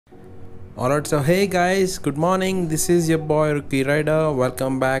Alright, so hey guys, good morning. This is your boy Rookie Rider.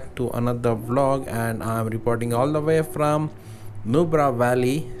 Welcome back to another vlog, and I'm reporting all the way from NUBRA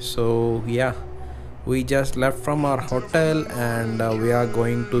Valley. So yeah, we just left from our hotel and we are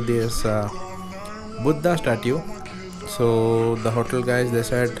going to this Buddha statue. So the hotel guys, they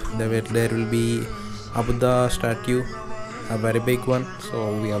said there will be a Buddha statue, a very big one.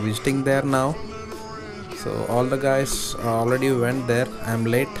 So we are visiting there now. So all the guys already went there. I'm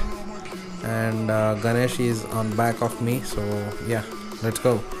late, and Ganesh is on back of me, so yeah, let's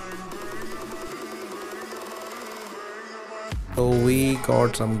go. So we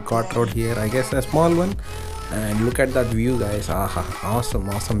got some cart road here, I guess a small one, and look at that view guys.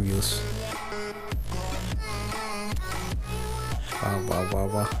 Awesome views.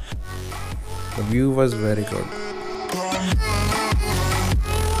 Wow. The view was very good.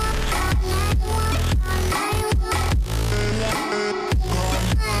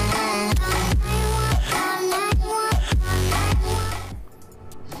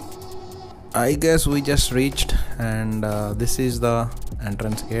 I guess we just reached, and this is the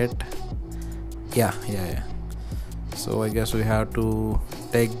entrance gate. Yeah. So I guess we have to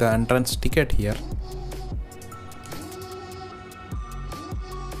take the entrance ticket here.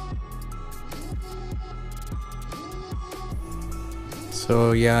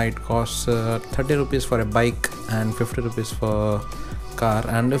 So yeah, it costs 30 rupees for a bike and 50 rupees for car,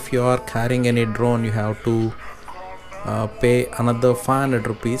 and if you are carrying any drone you have to pay another 500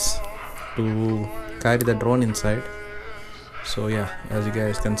 rupees to carry the drone inside. So yeah, as you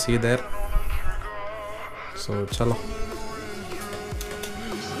guys can see there. So chalo.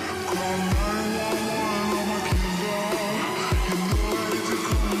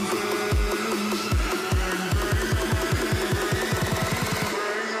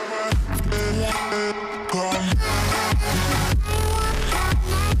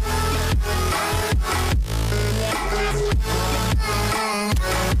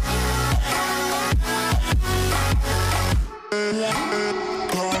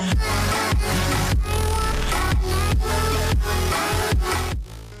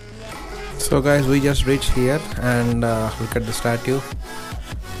 So guys, we just reached here, and look at the statue.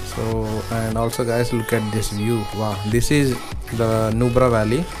 So, and also guys, look at this view. Wow, this is the NUBRA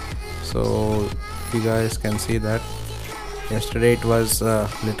Valley. So you guys can see that yesterday it was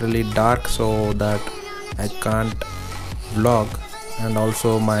literally dark, so that I can't vlog, and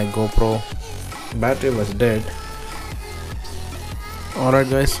also my GoPro battery was dead. Alright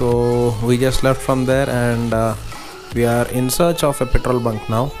guys, so we just left from there, and we are in search of a petrol bunk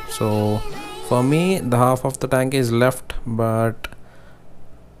now. So for me, the half of the tank is left, but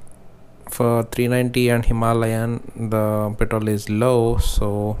for 390 and Himalayan the petrol is low.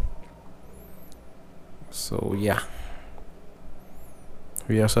 So yeah,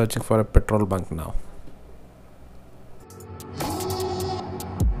 we are searching for a petrol bunk now.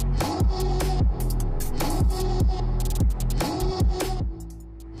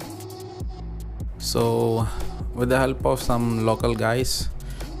 So with the help of some local guys,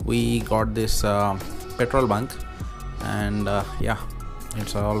 we got this petrol bunk, and yeah,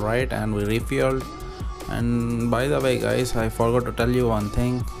 it's all right, and we refueled. And by the way guys, I forgot to tell you one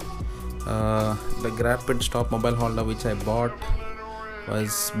thing. The Grab Pit Stop mobile holder which I bought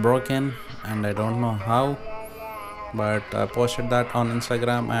was broken, and I don't know how, but I posted that on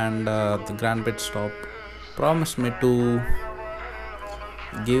Instagram, and the Grand Pit Stop promised me to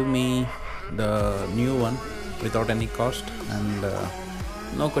give me the new one without any cost, and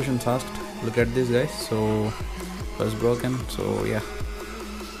no questions asked. Look at this guys. So it was broken, so yeah,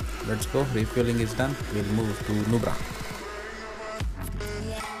 let's go. Refueling is done. We'll move to NUBRA.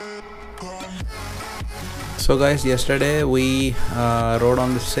 So guys, yesterday we rode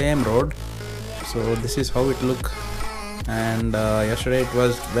on the same road, so this is how it looked. And yesterday it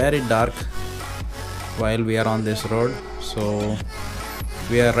was very dark while we are on this road, so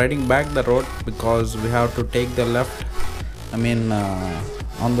we are riding back the road because we have to take the left,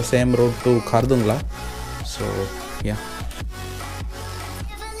 on the same road to Khardungla. So yeah,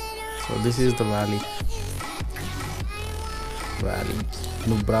 so this is the valley,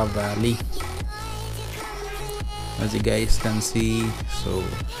 NUBRA Valley, as you guys can see. So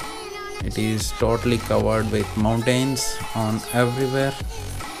it is totally covered with mountains on everywhere.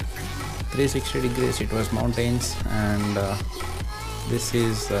 360 degrees it was mountains, and this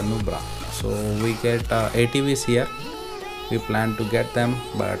is NUBRA. So we get ATVs here. We plan to get them,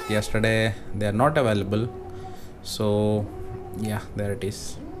 but yesterday they are not available. So yeah, there it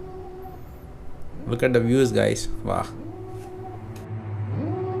is. Look at the views guys. Wow.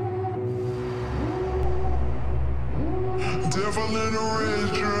 Devil in a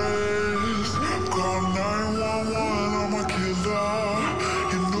red dress.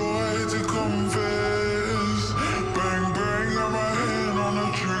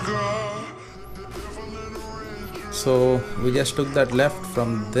 So we just took that left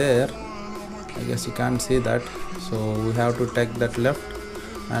from there. I guess you can't see that, so we have to take that left,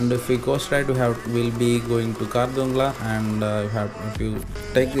 and if we go straight we'll be going to Kardungla, and if you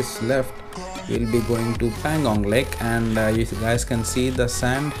take this left we'll be going to Pangong Lake, and you guys can see the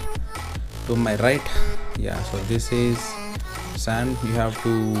sand to my right. Yeah, so this is sand. You have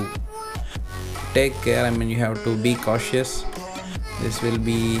to take care, I mean you have to be cautious. This will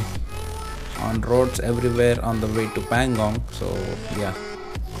be on roads everywhere on the way to Pangong, so yeah,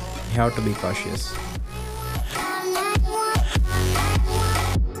 you have to be cautious.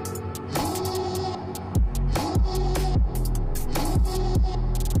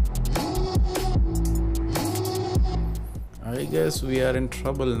 I guess we are in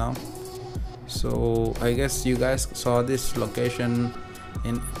trouble now. So I guess you guys saw this location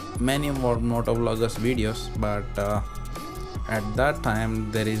in many more motovloggers videos, but at that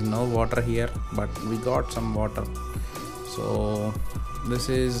time there is no water here, but we got some water. So this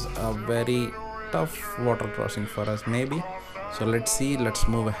is a very tough water crossing for us maybe. So let's see, let's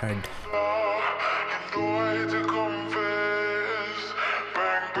move ahead.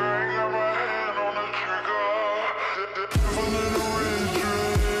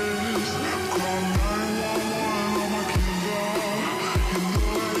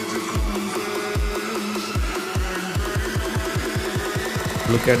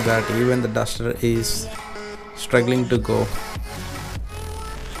 Look at that, even the duster is struggling to go.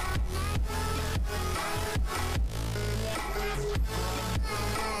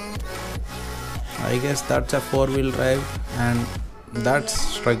 I guess that's a 4-wheel drive, and that's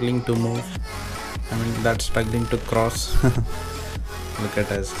struggling to move. I mean, that's struggling to cross. Look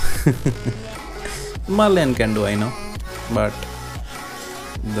at us. Himalayan can do, I know, but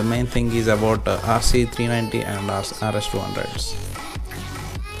the main thing is about RC390 and RS200s.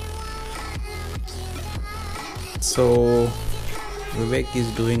 So Vivek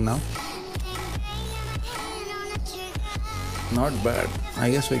is doing now. Not bad. I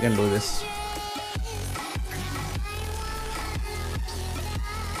guess we can do this.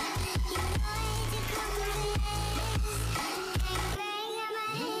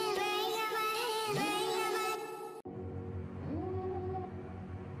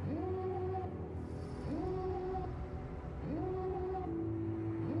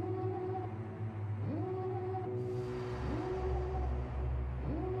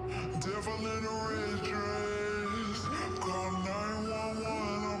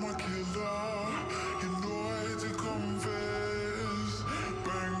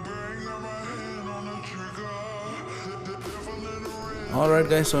 Alright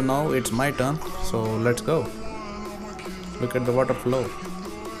guys, so now it's my turn, so let's go. Look at the water flow.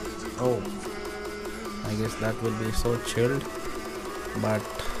 Oh, I guess that will be so chilled, but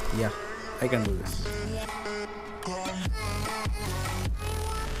yeah, I can do this.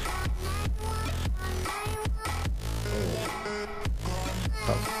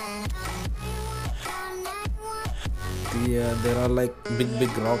 Yeah, there are like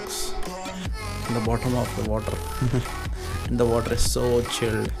big rocks in the bottom of the water. And the water is so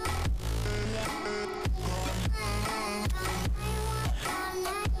chilled.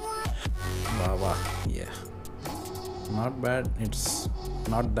 Wow, yeah, not bad. It's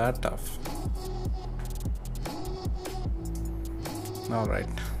not that tough. Alright,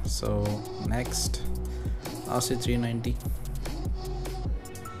 so next RC390.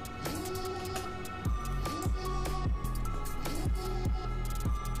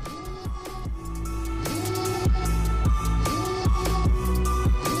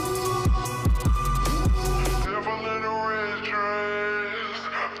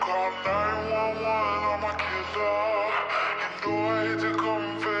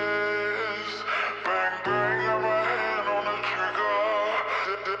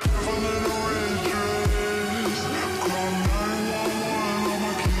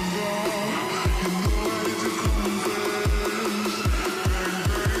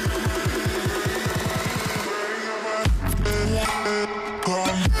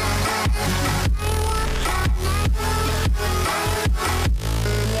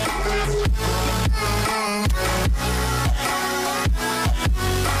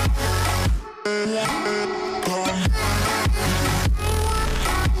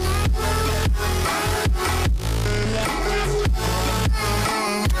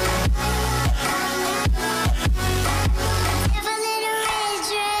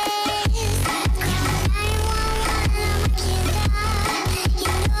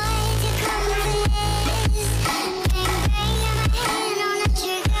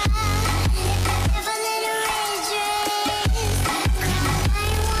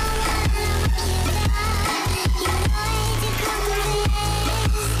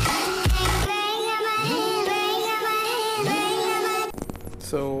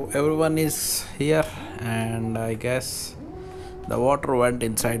 So everyone is here, and I guess the water went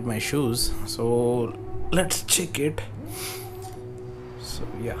inside my shoes, so let's check it. So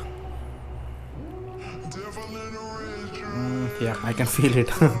yeah, yeah, I can feel it.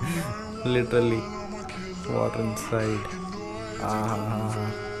 Literally water inside.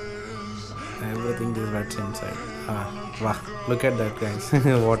 Everything is wet inside. Wow, look at that, guys.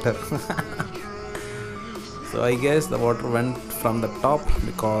 Water. So I guess the water went from the top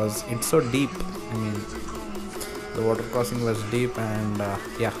because it's so deep. I mean, the water crossing was deep, and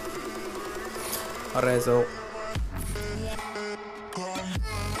yeah. Alright, so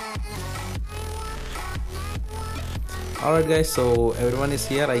alright guys, so everyone is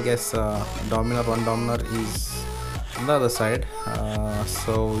here. I guess one dominer is on the other side.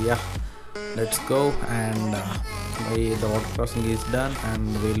 So yeah, let's go, and the water crossing is done,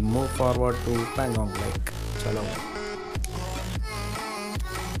 and we'll move forward to Pangong Lake. Chalo.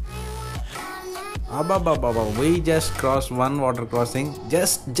 We just crossed one water crossing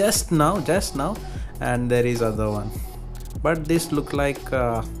just now, and there is other one, but this look like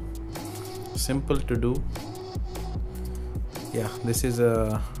simple to do. Yeah, this is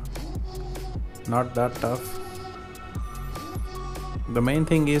not that tough. The main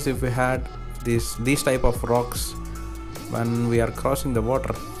thing is, if we had these type of rocks when we are crossing the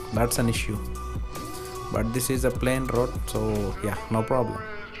water, that's an issue. But this is a plain road, so yeah, no problem.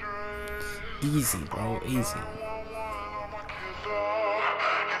 Easy, bro, easy.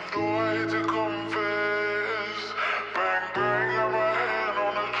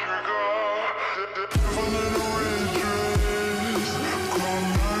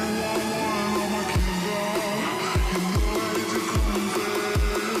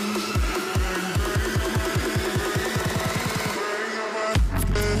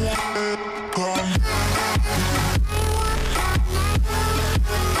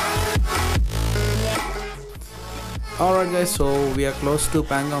 Alright guys, so we are close to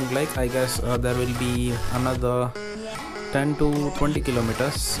Pangong Lake. I guess there will be another 10 to 20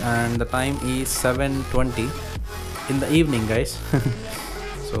 kilometers, and the time is 7:20 in the evening, guys.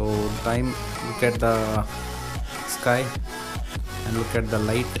 So time, look at the sky and look at the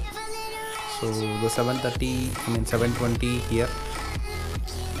light. So the 7:20 here,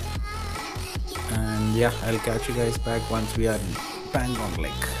 and yeah, I'll catch you guys back once we are in Pangong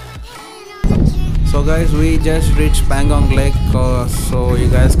Lake. So guys, we just reached Pangong Lake, so you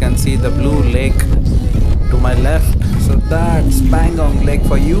guys can see the blue lake to my left. So that's Pangong Lake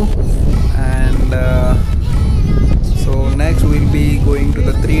for you. And so next we'll be going to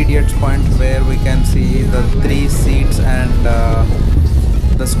the Three Idiots point, where we can see the 3 seats and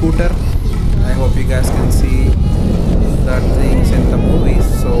the scooter. I hope you guys can see that things in the movies.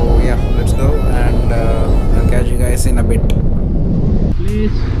 So yeah, let's go, and I'll catch you guys in a bit.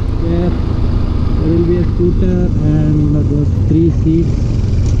 Please, yeah. There will be a scooter and those 3 seats.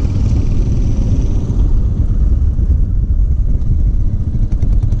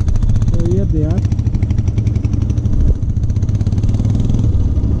 So here they are.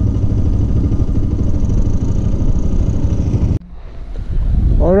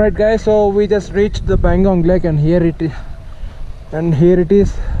 Alright guys, so we just reached the Pangong Lake, and here it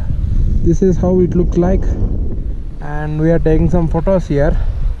is. This is how it looks like, and we are taking some photos here.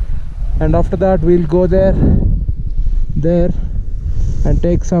 And after that we'll go there and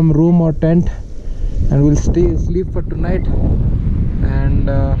take some room or tent, and we'll sleep for tonight. And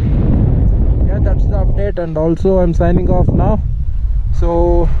yeah, that's the update. And also I'm signing off now,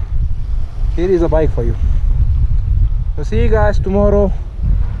 so here is a bike for you. So see you guys tomorrow,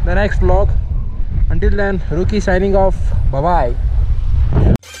 the next vlog. Until then, Rookie signing off. Bye bye.